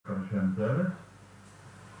service.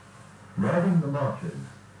 Riding the marches.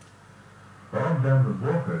 Bob Danvers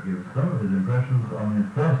Walker gives some of his impressions on his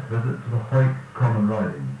first visit to the Hawick common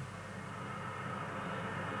riding.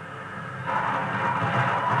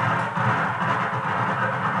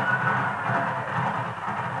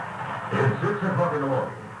 It's 6 o'clock in the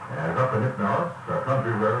morning, and up the Nipnauts, a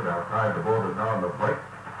country road outside the border town of Hawick,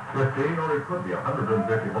 15 or it could be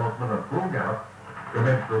 150 horsemen at full gallop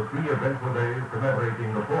commenced the 3 eventful days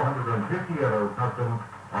commemorating the 450-year-old custom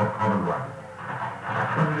of common riding.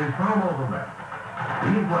 But it is far more than that.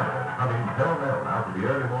 These riders, coming pell-mell out of the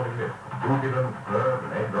early morning mist, booted and spurred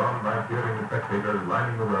and egged on by cheering spectators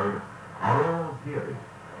lining the road, are all cheery,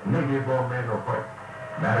 native-born men of Hawick,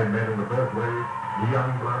 married men in the first wave, the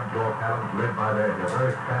young blood or talents led by their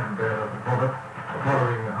heroic standbearer performance,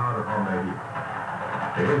 following hard upon their heels.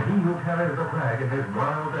 It is he who carries the flag in this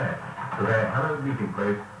wild dance to their hallowed meeting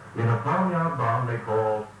place in a farmyard barn they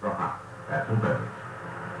call the Hut at St. Bernard's.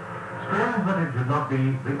 Strange that it should not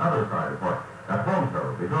be the other side of Hawick at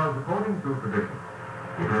Hornsdale, because according to tradition,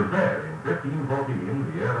 it was there in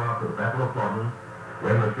 1514, the year after the Battle of Flodden,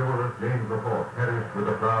 when the chivalrous James IV perished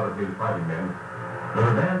with the crowd of his fighting men, that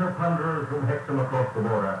a band of plunderers from Hexham across the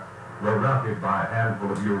border were routed by a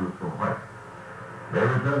handful of youths from Hawick. They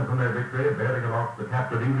returned from their victory bearing aloft the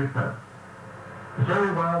captured English pennant. So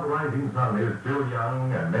while the rising sun is still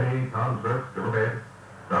young and many townsfolk still abed,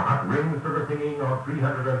 the Hut rings to the singing of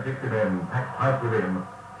 360 men packed tight within,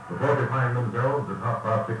 fortifying themselves at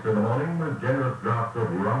 6:30 in the morning with generous draughts of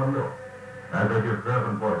rum and milk, as they give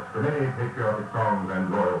fervent voice to many patriotic songs and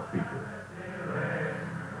loyal speeches.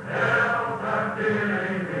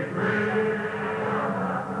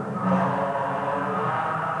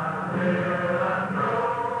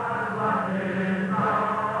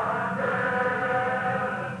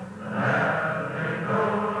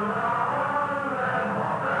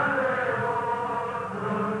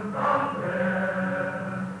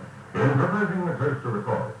 In proposing the toast to the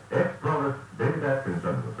chorus, ex-provost David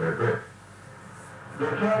Atkinson said this: The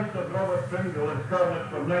choice of Robert Pringle as Cornet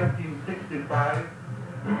from 1965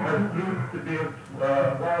 has proved to be a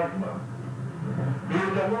wise one. He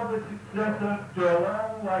is a worthy successor to a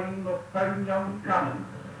long line of fine young canons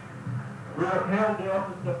who have held the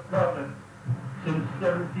office of Cornet since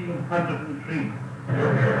 1703.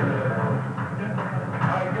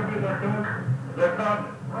 I give you the toast, the Cornet.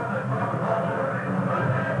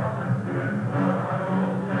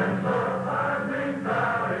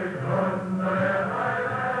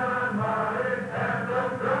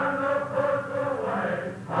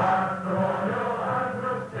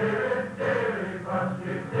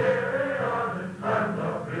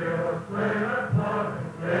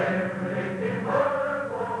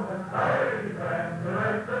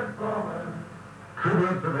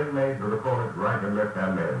 Tributes have been made to the Cornet's right and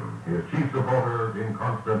left-hand men, his chief supporters in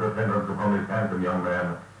constant attendance upon this handsome young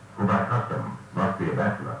man, who by custom must be a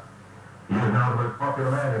bachelor. He is now the most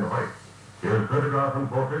popular man in Hawick. His photograph and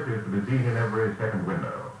portrait is to be seen in every second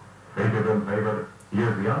window. Feted and favoured, he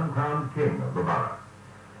is the uncrowned king of the borough.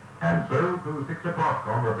 And so to 6 o'clock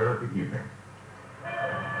on the Thursday evening.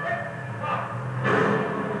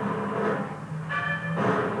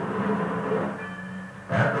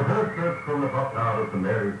 At the first church from the top tower of St.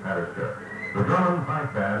 Mary's Parish Church, the drum and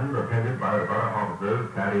fife band, attended by the borough officers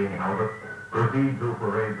carrying halberds, proceed to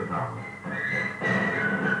parade the town.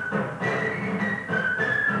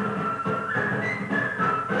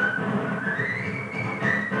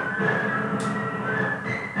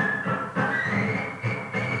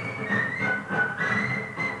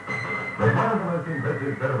 But one of the most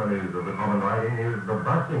impressive ceremonies of the common riding is the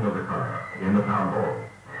busting of the colour in the town hall.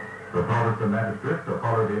 The provost and magistrates are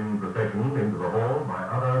followed in procession into the hall by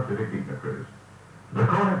other civic dignitaries. The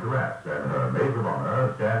Cornet's Rats and her maids of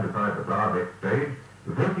honour stand beside the flower-decked stage,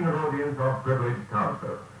 facing an audience of privileged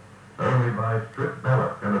townsfolk. Only by strict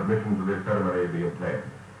ballot can admission to this ceremony be obtained.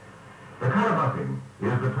 The colour busting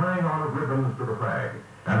is the tying on of ribbons to the flag,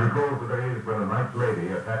 and recalls the days when a knight's lady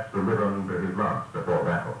attached the ribbon to his lance before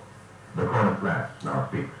battle. The Cornet's Rats now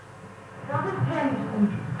speaks. Robert Pennington,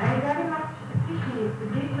 I very much appreciate the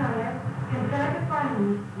great honour conferred upon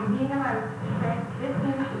me in being allowed to present this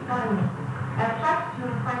music volume. I trust you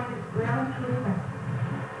will find it well and flavor.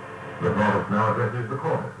 The provost now addresses the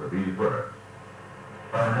Cornet with these words.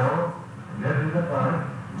 I know, this is the fun.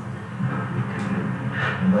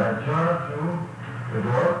 And I charge you to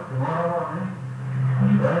go out tomorrow morning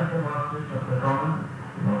and burn the masters of the common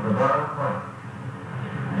of the borough of Hawick.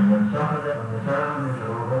 And when Saturday when the ceremony is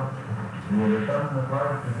over, you will return the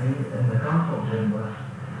flag to me in the council chambers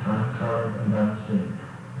and solid and unseen.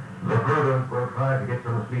 The prudent will try to get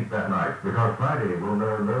some sleep that night, because Friday will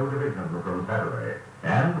know no division Saturday.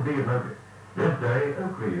 And be it noted, this day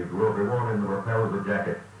oak leaves will be worn in the lapels of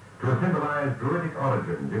jackets to symbolize Druidic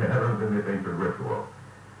origins inherent in this ancient ritual.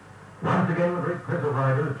 Once again, the great press of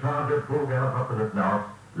riders charge at full gallop up the Nipnouse,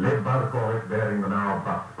 led by the cornet bearing the now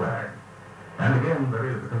bucked flag. And again there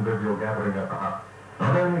is the convivial gathering at the hut,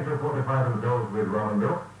 not only to fortify themselves with rum and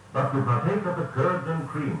milk, but to partake of the curds and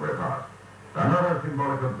cream repast. Another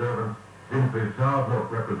symbolic observance, since the soured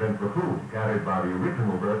milk represents the food carried by the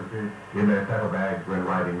original burgesses in their saddlebags when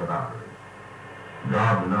riding the boundaries.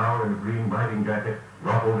 Garbed now in a green riding jacket,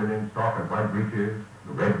 ruffled in stock and white breeches,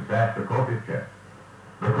 the red sash across his chest.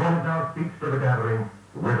 The cornet now speaks to the gathering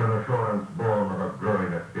with an assurance born of a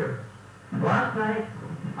growing experience. Last night,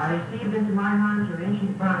 I received into my hands your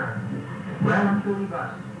ancient banner, well and truly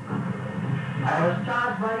blessed. I was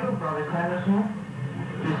charged by you, Brother Sanderson,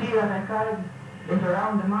 to see that I carried it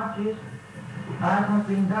around the marches as has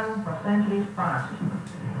been done for centuries past.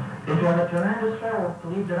 It was a tremendous thrill to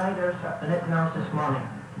lead the riders at the Nipnouse this morning,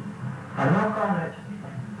 and no cornet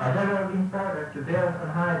has ever been prouder to bear on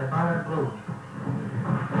high the banner blue.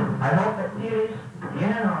 I hope that Thierry's, in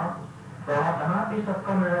and all, will have the happiest of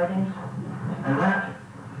common ridings, and that,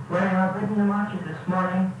 when I have ridden the marches this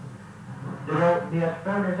morning, they will be as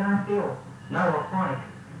proud as I feel, now of Hawick,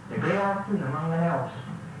 the grey afternoon among the hills.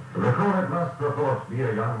 The cornet must, perforce, be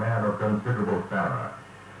a young man of considerable stamina.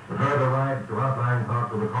 The further rides to outlying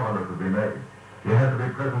parts of the colony to be made. He has to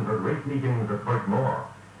be present at race meetings at Point Moor.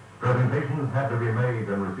 Presentations had to be made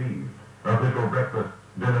and received. Official breakfasts,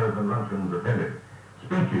 dinners and luncheons attended.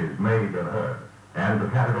 Speeches made and heard. And to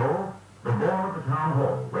cap it all, the ball at the town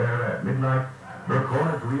hall, where at midnight the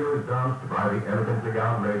cornet reel is danced by the elegantly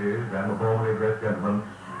gowned ladies and the formally dressed gentlemen,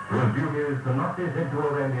 whose duty is to not his head to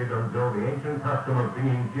have ended until the ancient custom of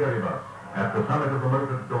singing Cheerybus at the summit of the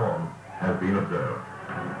moat at dawn has been observed.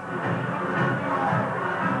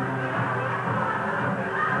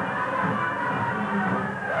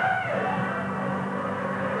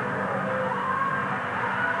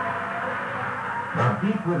 But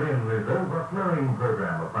deep within this overflowing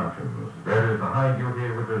program of functions, there is a high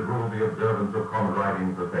duty which has ruled the observance of common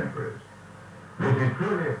riding for centuries. This is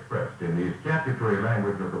clearly expressed in the statutory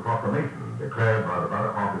language of the proclamation declared by the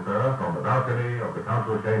borough officer from the balcony of the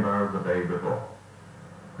council chamber the day before.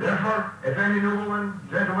 Therefore, if any nobleman,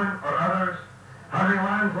 gentleman, or others, having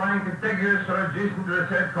lands lying contiguous or adjacent to the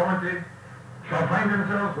said county, shall find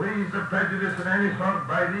themselves leased of prejudice in any sort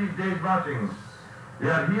by these days' marchings, they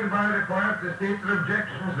are hereby required to state their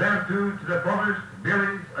objections thereto to the provost,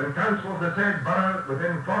 bailies, and council of the said borough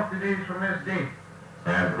within 40 days from this date.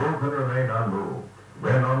 And who can remain unmoved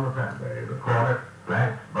when on the Saturday the cornet,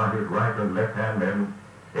 flanked by his right and left-hand men,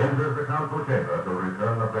 enters the council chamber to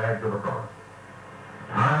return the flag to the front.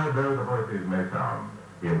 Tired though the voices may sound,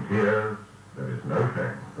 in tears there is no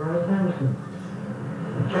shame. Brother Sanderson,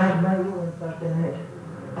 charged by you on Saturday night,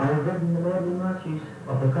 I have ridden the lordly marches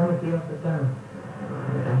of the committee of the town,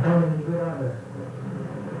 and found them in good order.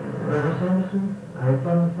 Brother Sanderson, I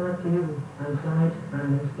promise to you, and sight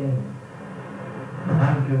and in stain.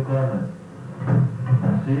 Thank you, Colonel.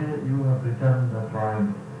 I see that you have returned the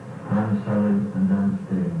flag unsullied and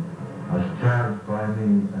unstained, as charged by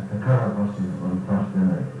me at the Carabuses on Thursday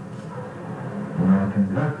night. And I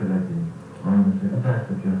congratulate you on the success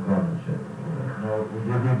of your cornership. Now, would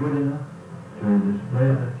you be good enough to display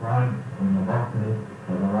the flag on the balcony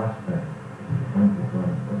for the last time? Thank you,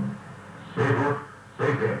 Colonel. Say good,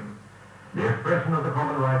 say in. The expression of the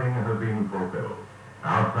common riding has been fulfilled.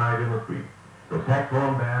 Outside in the street, the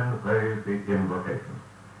saxhorn band plays the invocation.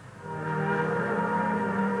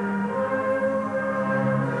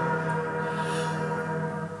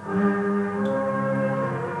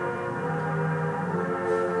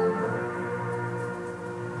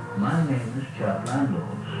 My name is Chap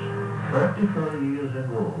Landlords. 34 years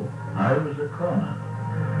ago, I was a cornet.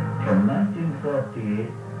 From 1938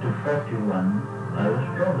 to 41, I was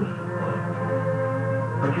provost of Hawick.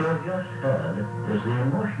 What you have just heard is the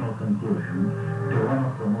emotional conclusion to one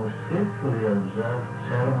of the most faithfully observed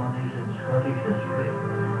ceremonies in Scottish history.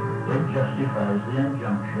 It justifies the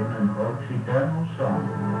injunction in Hawick's eternal song,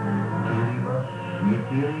 Cheerybus, ye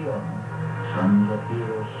cheery on, sons of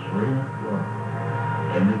heroes slain at war,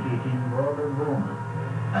 imitating Lord and Roman,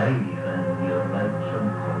 I defend your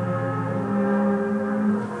lightsome call.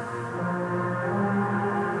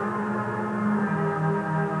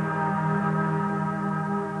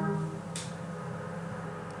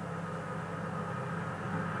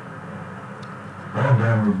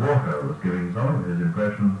 Danvers was giving some of his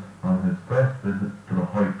impressions on his first visit to the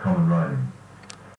Hawick